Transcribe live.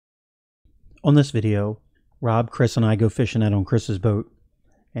On this video, Rob, Chris, and I go fishing out on Chris's boat,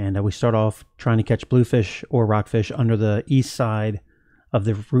 and we start off trying to catch bluefish or rockfish under the east side of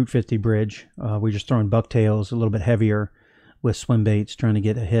the Rt.50 bridge. We're just throwing bucktails, a little bit heavier, with swim baits, trying to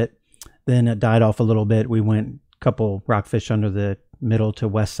get a hit. Then it died off a little bit. We went a couple rockfish under the middle to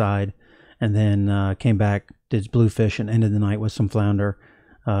west side, and then came back, did bluefish, and ended the night with some flounder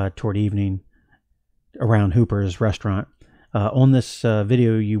toward evening around Hooper's restaurant. On this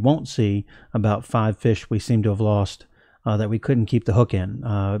video, you won't see about 5 fish we seem to have lost that we couldn't keep the hook in.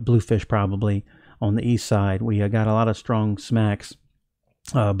 Bluefish probably on the east side. We got a lot of strong smacks,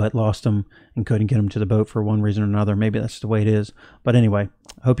 but lost them and couldn't get them to the boat for one reason or another. Maybe that's the way it is. But anyway,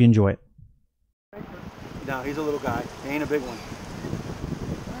 I hope you enjoy it. No, he's a little guy. He ain't a big one.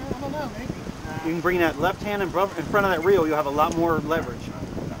 I don't know, maybe. You can bring that left hand in front of that reel. You'll have a lot more leverage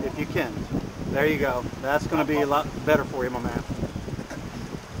if you can. There you go. That's going to be a lot better for you, my man.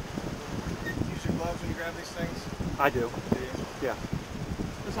 Use your gloves when you grab these things? I do. Do you? Yeah.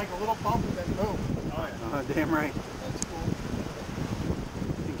 Just like a little bump and then boom. Oh, yeah. Damn right. That's cool.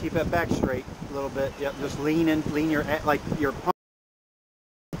 You can keep that back straight a little bit. Yep. Just lean your pump.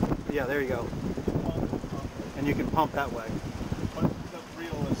 Yeah, there you go. And you can pump that way. But the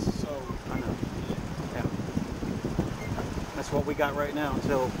reel is so... I know. Yeah. That's what we got right now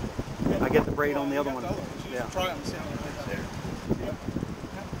until I get the braid on the other one. Yeah. Try them, see how they're there. Yep.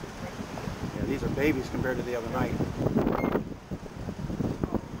 Yeah, these are babies compared to the other night. I don't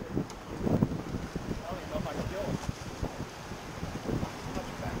even know if I can kill them.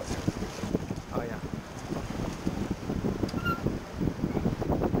 Oh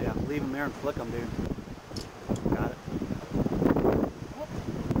yeah. Yeah, leave them there and flick them, dude. Got it. Well,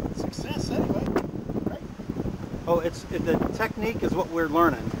 success anyway, right? Oh, the technique is what we're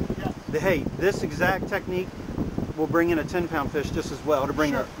learning. Yeah. Hey, this exact technique will bring in a 10-pound fish just as well to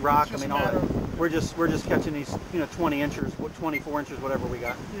bring Sure. a rock. It's I just mean, a all matter that. We're just catching these, 20 inches, 24 inches, whatever we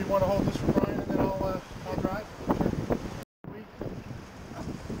got. You want to hold this for Brian and then I'll drive?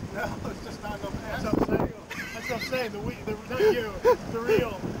 No, it's just not enough. That's what I'm saying. That's what I'm saying. Not you, the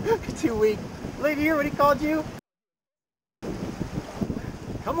reel. Too weak. Lady here, what he called you?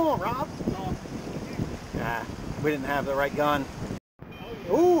 Come on, Rob. Nah, we didn't have the right gun.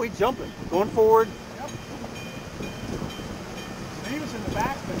 Ooh, he's jumping. Going forward. Yep. He was in the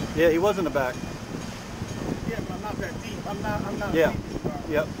back, but... Yeah, he was in the back. Yeah, but I'm not that deep. I'm not Yeah. deep.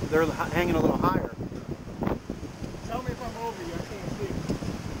 Yep, they're hanging a little higher. Tell me if I'm over you. I can't see.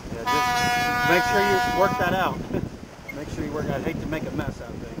 Yeah, just make sure you work that out. Make sure you work out. I hate to make a mess out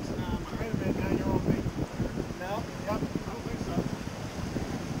of things. Wait a minute. Now you're on me. No? Yep. I don't think so. I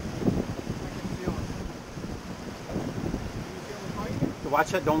can feel it. Can you feel me fighting? So watch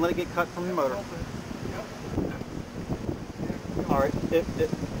that. Don't let it get cut from the motor. Yep. All right.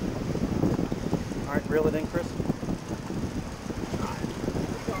 All right. Reel it in, Chris.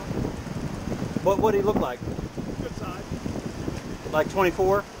 What did he look like? Good side. Like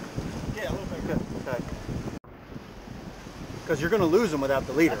 24? Yeah, a little bit. Good. Okay. Because you're going to lose them without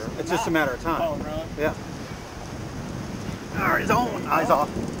the leader. It's just a matter of time. Oh, really? Yeah. All right, he's on. Eyes off.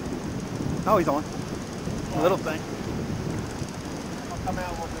 Oh, he's on. Little thing. I'll come out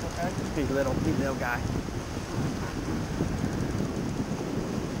a little bit, okay? He's little guy.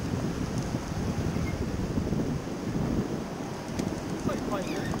 It's like playing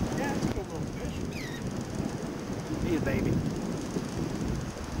here. Yeah, it's a good little fish. He's a baby.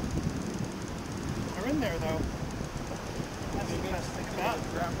 They're in there, though. That's the best thing about it.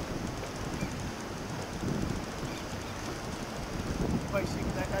 Wait, see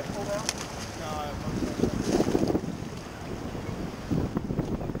what that guy pulled out? No, I have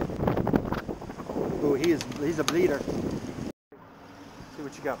no. Ooh, he's a bleeder. See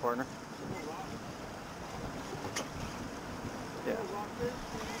what you got, partner. Yeah.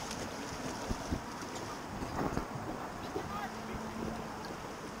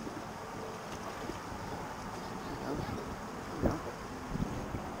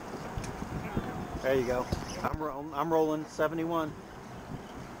 There you go. I'm rolling 71.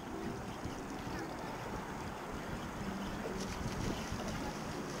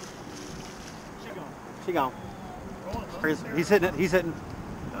 She gone. He's hitting it. He's hitting.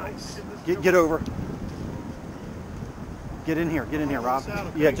 Nice. Get over. Get in here, Rob.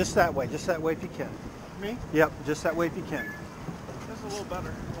 Yeah, just that way if you can. Me? Yep, just that way if you can. That's a little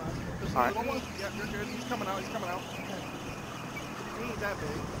better. Just All a right. little one? Yeah, you're good. He's coming out. He ain't that big.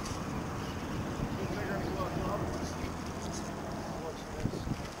 He's bigger than he was.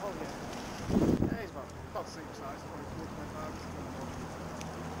 Oh, yeah. Yeah, he's about the same size, 24, 25.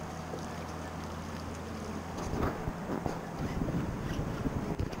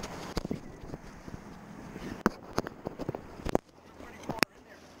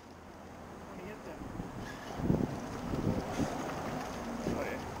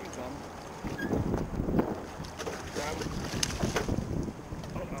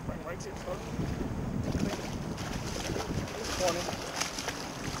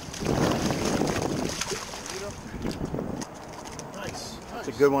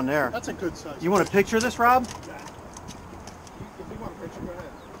 good one there. That's a good size. You want a picture of this, Rob? If you want a picture, go ahead.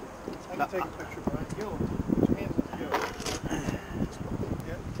 I No, can take a picture, Brian. You'll put your hands on the gill.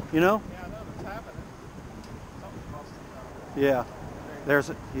 Yeah. You know? Yeah, I know. That's happening. Something must have done. Yeah. There's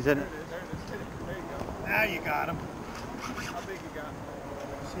it. He's in There it. it is. There it is. Hit it. There you go. Now you got him. How big you got?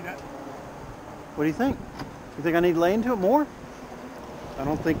 See that? What do you think? You think I need to lay into it more? I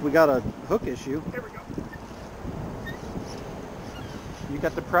don't think we got a hook issue. Here we go. You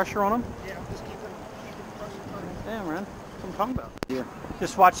got the pressure on him? Yeah, just keep the pressure turning. Damn, man. That's what I'm talking about. Here.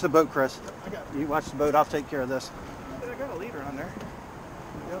 Just watch the boat, Chris. I got it. You watch the boat. I'll take care of this. I got a leader on there.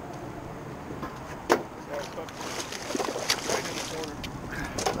 Yep. Right in the corner.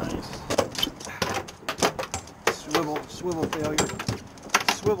 Nice. Swivel failure.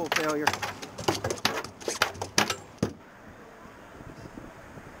 Swivel failure.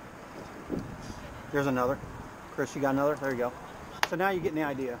 There's another. Chris, you got another? There you go. So now you're getting the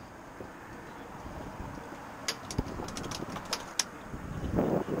idea.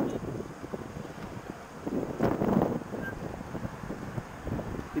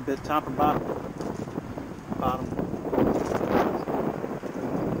 You bit top or bottom? Bottom.